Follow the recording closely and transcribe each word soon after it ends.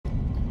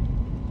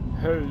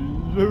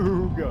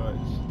Hello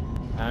guys,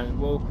 and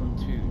welcome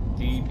to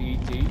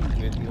DBD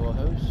with your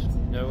host,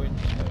 Knowing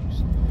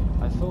Host.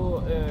 I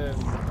thought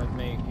I'd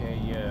make a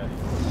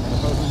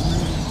Halloween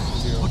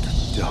video. What a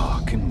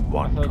dark and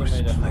wondrous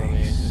I thought I made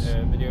a place.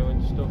 Halloween video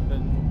and stuff,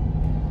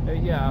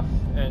 and yeah,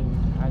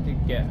 and I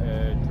did get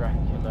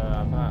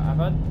Dracula. I've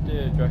had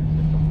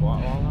Dracula for quite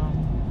a while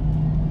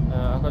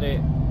now. I got it.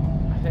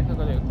 I think I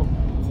got it a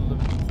couple of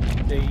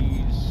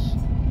days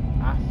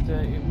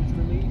after it was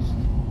released.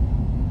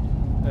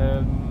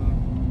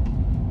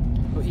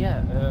 But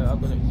yeah, I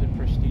got it to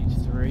Prestige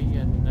 3,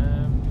 and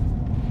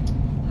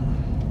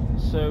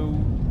so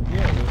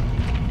yeah, we're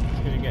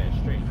just gonna get a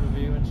straight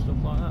review and stuff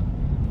like that.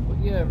 But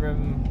yeah,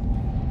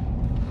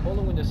 all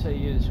I'm gonna say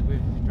is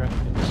with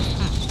Dracula,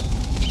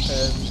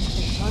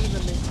 it's kind of a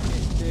mix.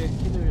 The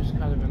killer is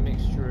kind of a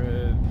mixture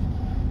of.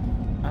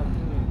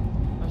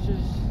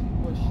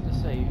 What should I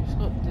say?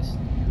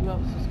 Who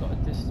else has got a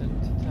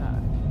distant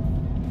attack?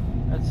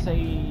 I'd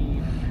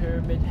say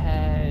Pyramid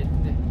Head,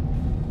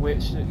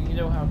 which you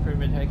know how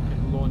Pyramid Head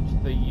can launch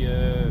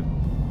the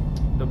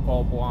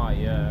barbed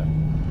wire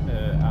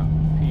at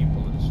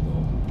people and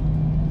stuff.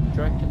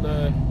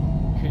 Dracula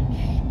can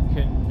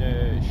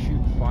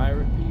shoot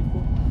fire at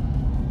people,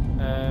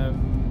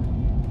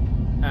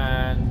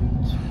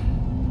 and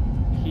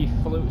he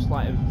floats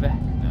like a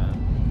Vecna.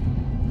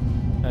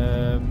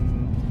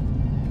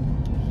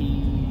 He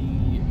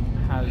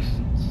has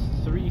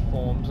 3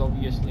 forms,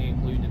 obviously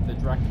including the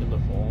Dracula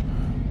form,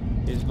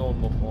 his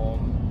normal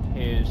form,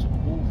 his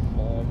wolf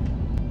form,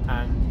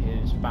 and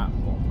his bat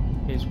form.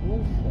 His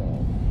wolf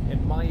form,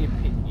 in my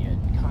opinion,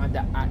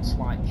 kinda acts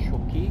like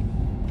Chucky,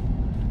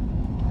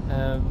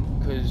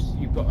 because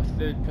you've got a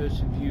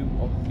third-person view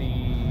of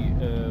the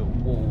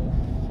wolf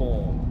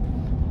form,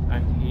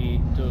 and he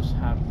does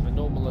have a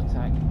normal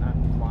attack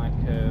and like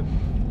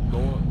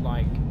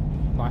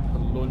a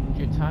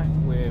lunge attack,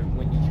 where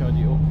when you charge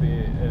it up,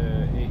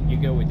 you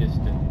go a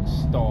distance,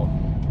 stop,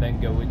 then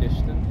go a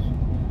distance.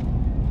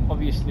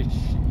 Obviously,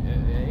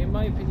 in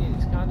my opinion,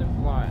 it's kind of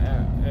like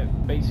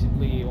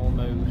basically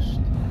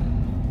almost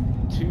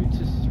 2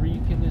 to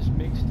 3 killers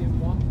mixed in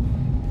one.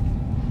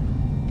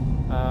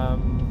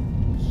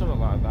 Something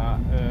like that.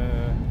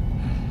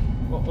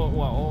 Well,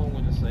 all I'm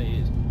going to say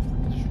is, I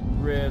just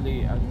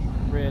really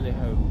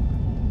hope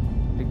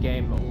the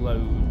game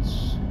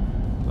loads.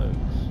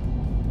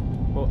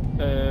 But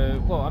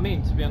well, I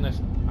mean, to be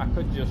honest, I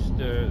could just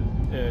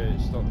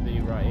stop the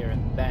video right here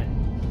and then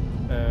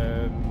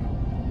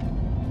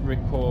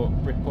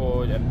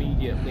record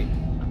immediately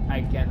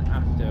again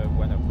after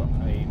when I've got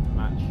a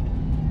match,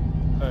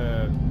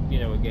 you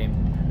know, a game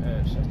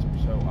set up.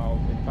 So I'll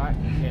be back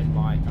in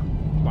like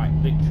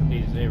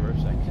literally 0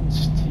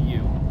 seconds to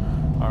you.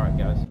 All right,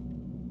 guys,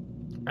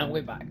 and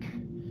we're back.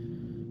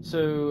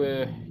 So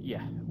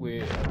yeah,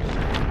 we're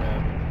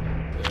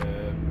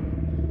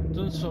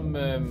done some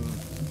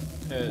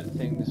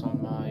things on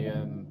my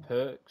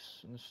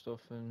perks and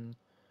stuff, and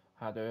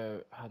had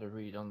a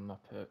read on my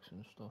perks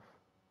and stuff.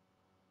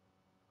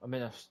 I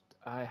mean,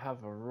 I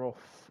have a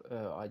rough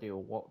idea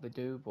of what they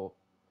do, but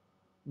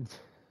it's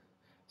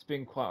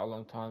been quite a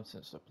long time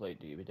since I played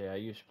DBD. I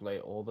used to play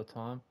it all the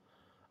time.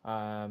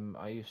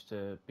 I used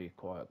to be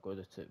quite good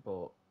at it,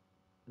 but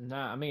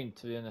nah, I mean,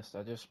 to be honest,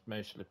 I just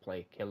mostly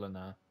play killer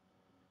now.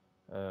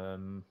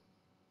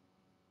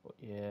 But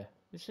yeah,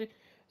 you see,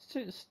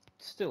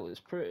 still,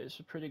 it's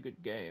a pretty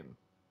good game.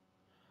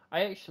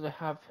 I actually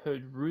have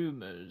heard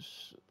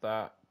rumors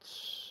that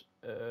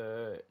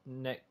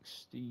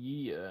next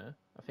year,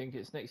 I think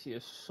it's next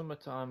year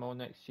summertime or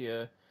next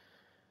year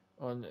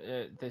on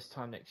this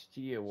time next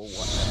year or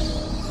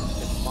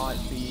whatever, it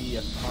might be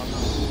a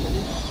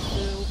permanent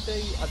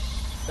update. I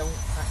don't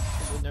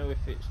actually know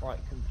if it's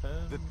like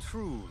confirmed. The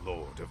true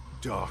Lord of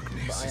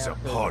Darkness is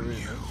upon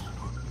you.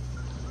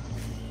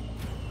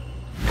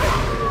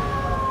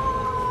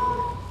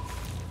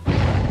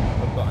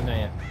 I've got an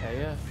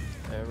AFK,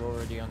 they're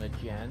already on a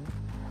gen.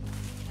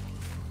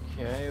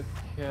 Okay.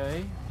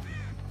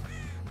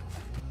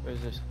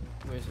 Where's this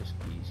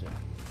geezer?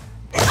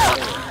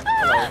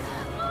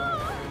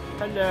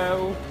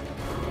 Hello.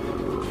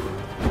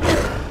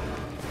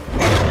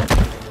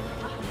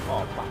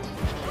 Oh, bastard.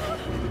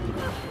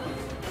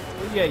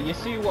 Well, yeah, you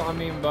see what I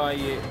mean by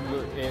it from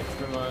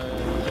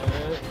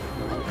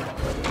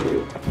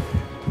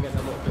getting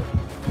a little bit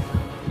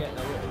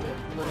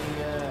bloody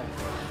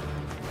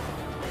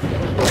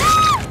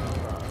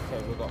Right, okay,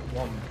 we've got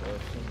one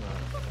person now.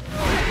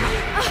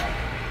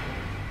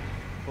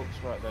 Book's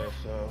right there,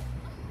 so.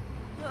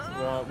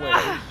 Right, wait.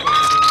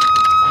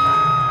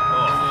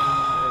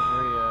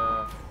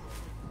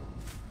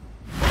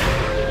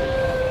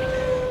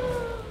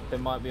 They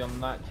might be on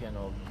that gen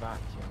or that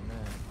gen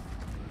there.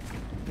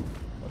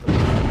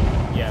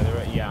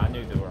 Yeah, I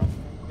knew they were on. I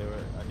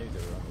knew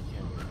they were on the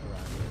gen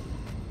around here.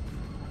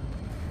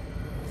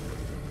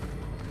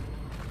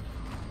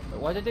 But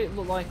why did it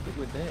look like it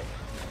was there?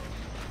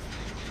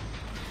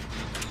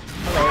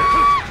 Hello.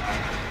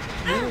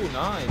 Ooh,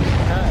 nice.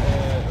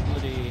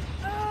 Bloody.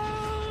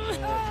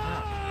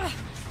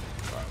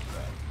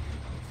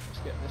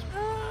 get this.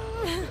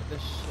 Let's get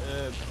this.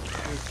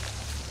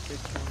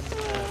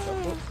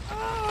 Book.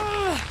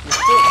 I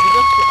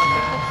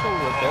think I saw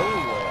a bill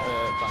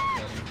back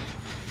then.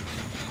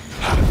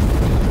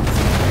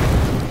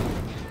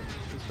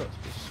 He's got to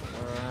be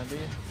somewhere around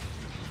here.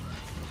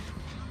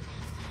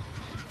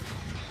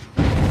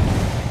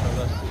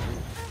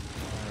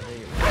 There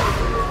you go.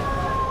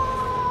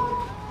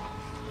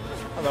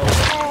 Hello.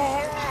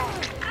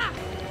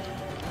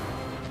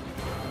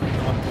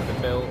 After the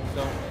bill,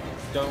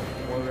 don't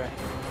worry.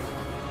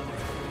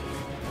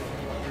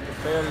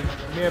 Bill,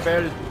 come here,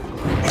 Bill.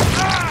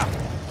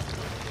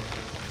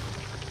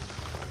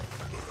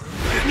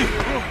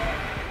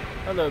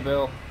 Hello,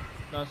 Bill.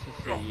 Nice to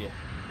see you.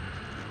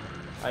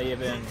 How you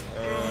been?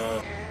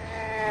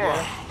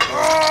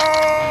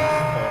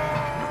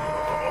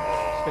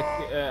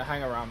 Yeah.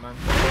 Hang around, man.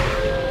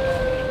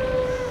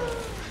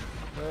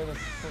 Where the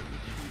fuck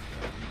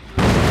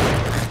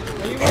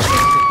are you watching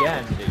this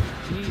again, dude?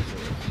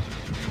 Jesus.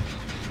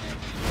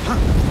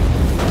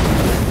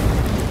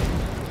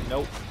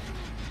 Nope.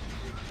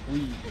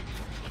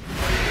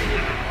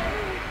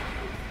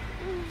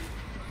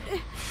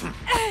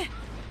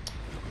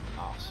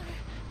 Awesome.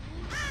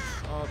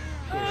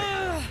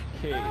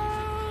 Okay.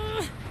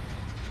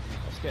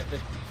 Let's get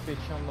this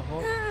bitch on the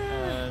hook,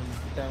 and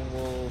then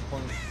we'll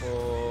hunt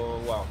for,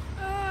 well,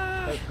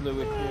 hopefully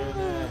we can get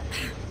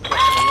the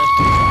rest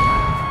of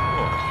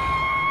them.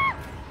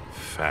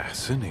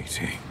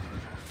 Fascinating.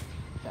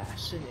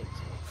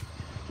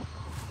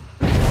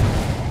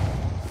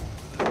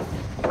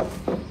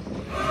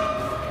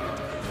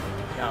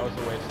 That was a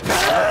waste of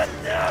time.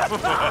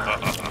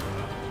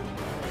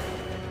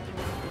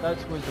 That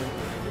was a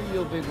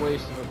real big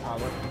waste of a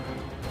pallet.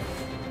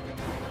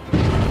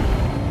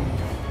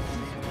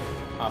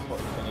 I thought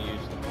I was going to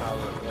use the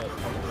pallet there.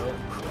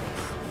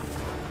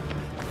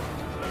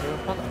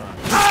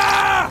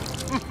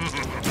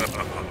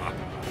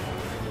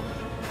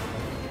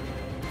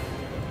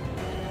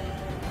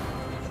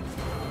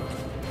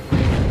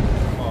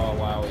 Oh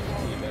wow,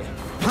 he's dead.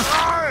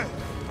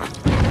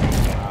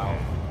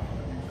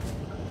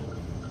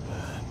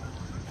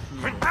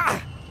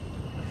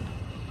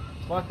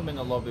 It's like I'm in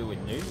the lobby with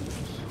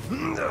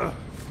noobs.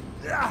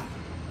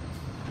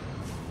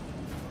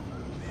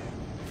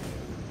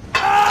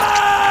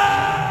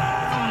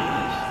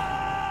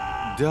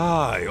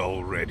 Die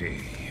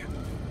already.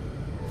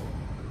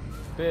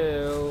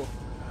 Bill.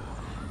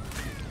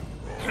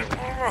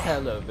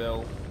 Hello,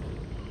 Bill.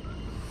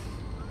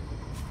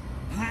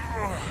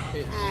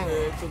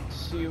 It's good to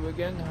see you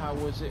again. How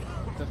was it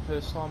the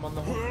first time on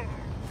the hook?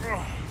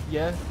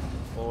 Yeah?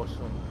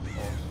 Awesome.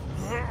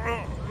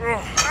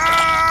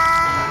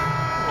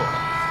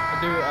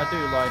 I do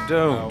like.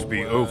 Don't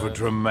be over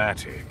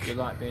dramatic. You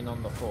like being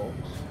on the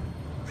hooks.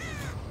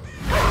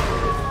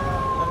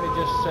 Let me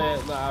just say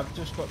that I've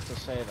just got to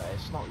say that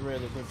it's not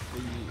really good for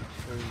you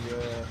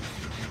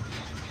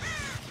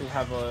to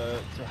have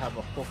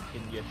a hook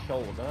in your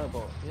shoulder,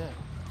 but yeah.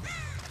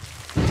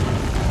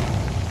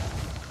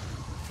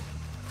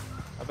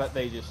 I bet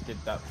they just did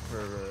that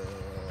for.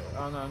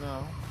 Oh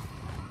no.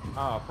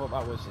 Oh, I thought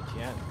that was a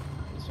gen.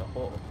 It's a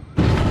hook.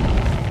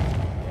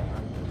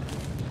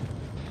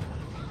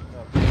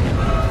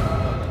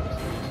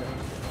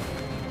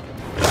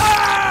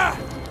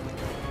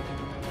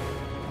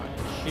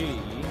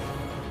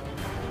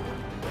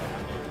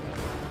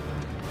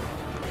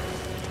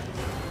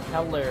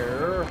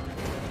 Hello.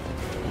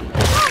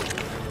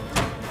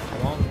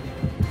 Come on.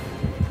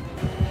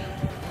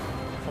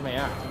 Come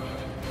here.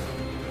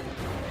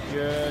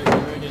 You're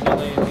only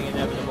delaying the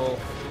inevitable.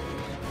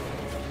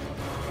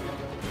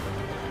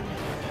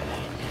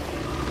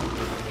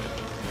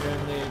 You're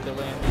only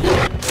delaying the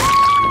inevitable.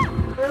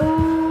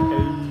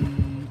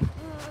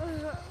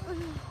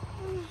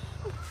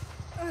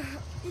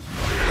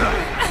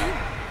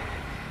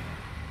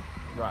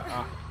 Right,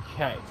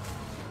 okay.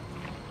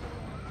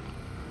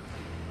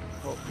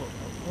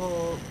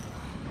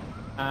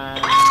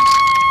 And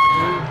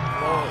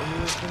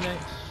who's the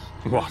next?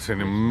 What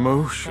an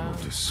emotional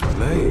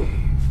display.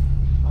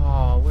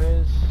 Oh,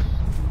 where's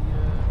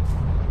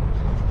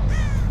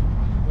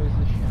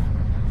the shack?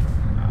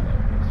 Ah,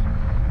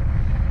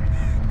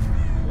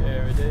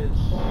 there it is.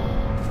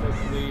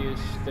 Hopefully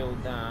it's still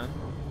down.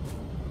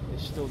 It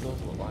still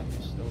does look like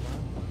it's still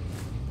down.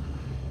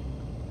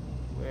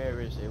 Where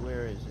is it?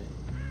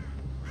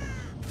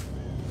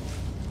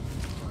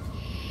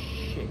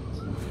 Shit.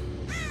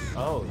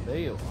 Oh, there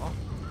you are.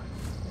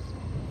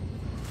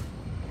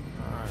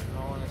 Alright, I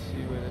want to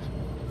see where this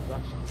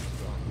bastard's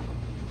gone.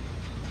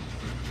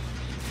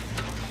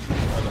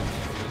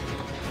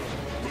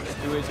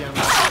 Do it, Jim.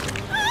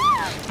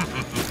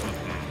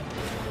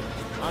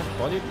 Nice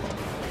body pop.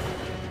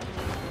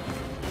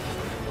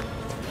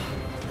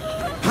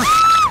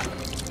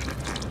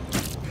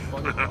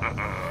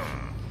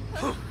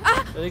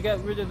 Did they get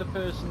rid of the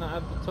person that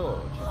had the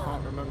torch? I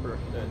can't remember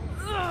if they did.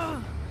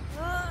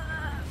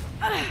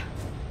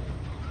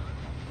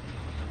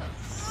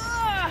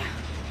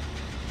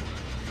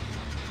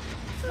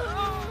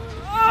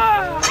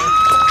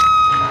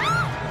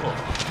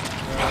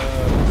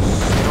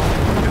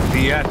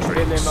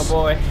 Billy, my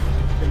boy.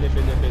 Billy.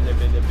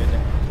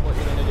 What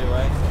you gonna do,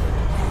 eh?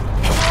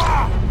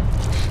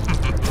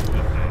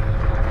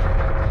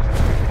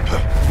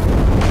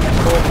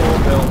 Poor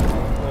Bill.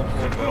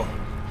 Poor Bill.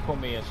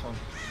 Come here, son.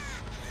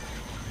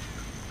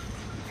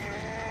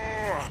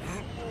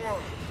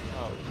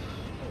 Oh,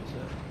 what's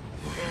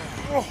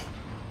it?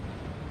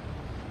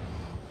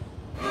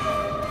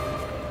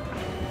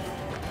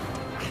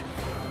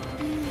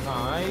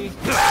 Nice.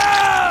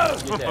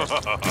 You're dead.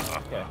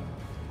 Okay.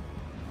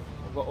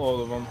 I've got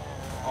all of them.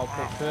 I'll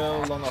put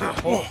Bill on a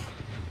hook.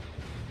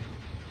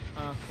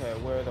 Okay,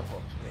 where are the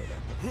hooks?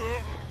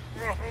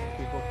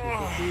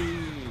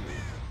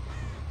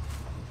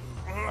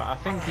 Right, I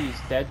think he's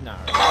dead now.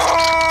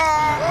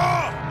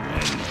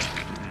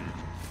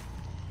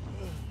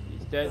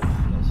 He's dead.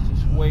 Let's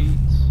just wait.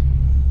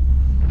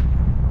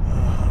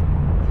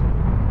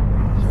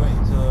 Just wait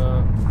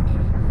until.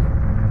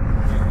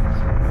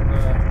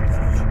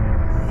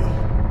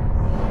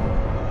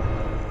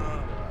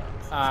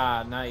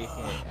 Ah, now you can.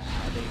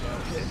 Ah, there you go.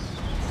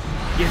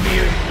 Give me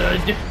your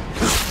blood. Give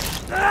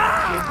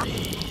me.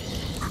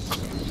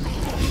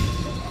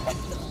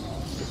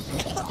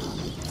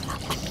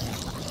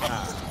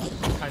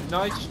 A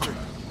nice drink.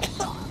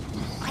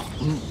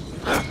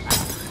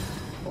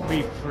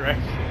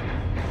 Refreshing.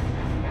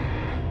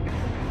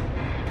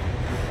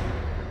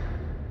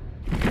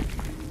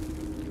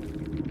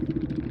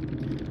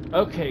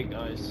 Okay,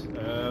 guys.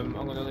 I'm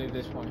gonna leave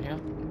this one here.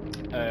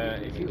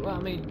 If you allow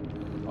me.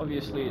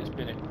 Obviously, it's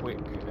been a quick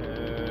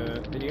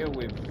video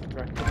with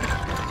Dracula.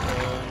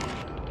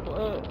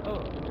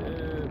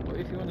 But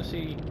if you want to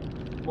see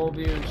more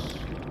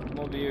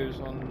views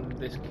on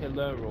this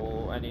killer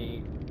or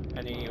any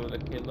other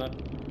killer,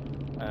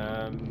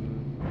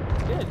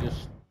 yeah,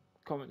 just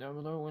comment down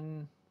below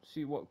and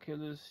see what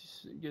killers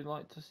you'd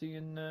like to see,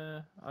 and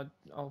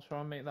I'll try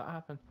and make that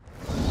happen.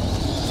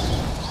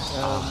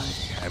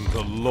 I am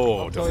the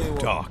Lord of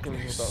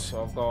Darkness.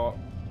 So I've got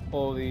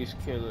all these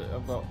killers.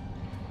 I've got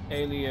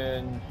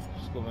Alien,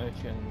 Skull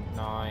Merchant,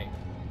 Knight,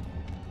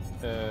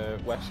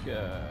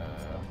 Wesker,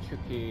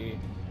 Chucky,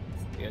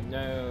 The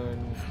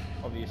Unknown,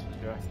 obviously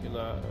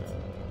Dracula.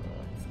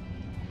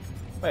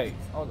 Wait,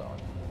 hold on.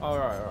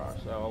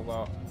 Alright. So I've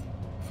got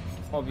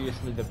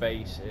obviously the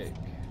basic,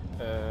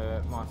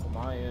 Michael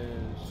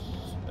Myers,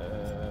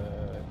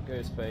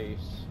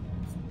 Ghostface,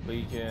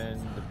 Legion,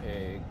 the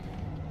Pig,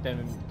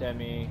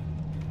 Demi,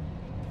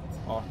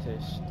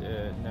 Artist,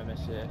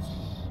 Nemesis,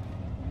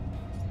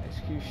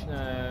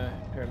 Executioner,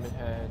 Pyramid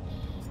Head,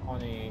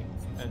 Oni,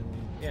 and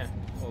yeah,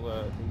 all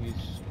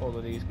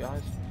of these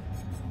guys.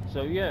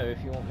 So yeah,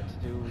 if you want me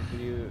to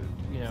do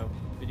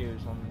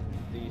videos on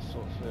these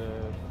sorts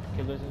of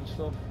killers and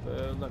stuff,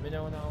 let me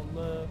know and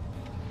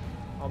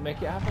I'll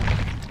make it happen.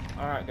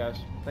 Alright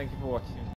guys, thank you for watching.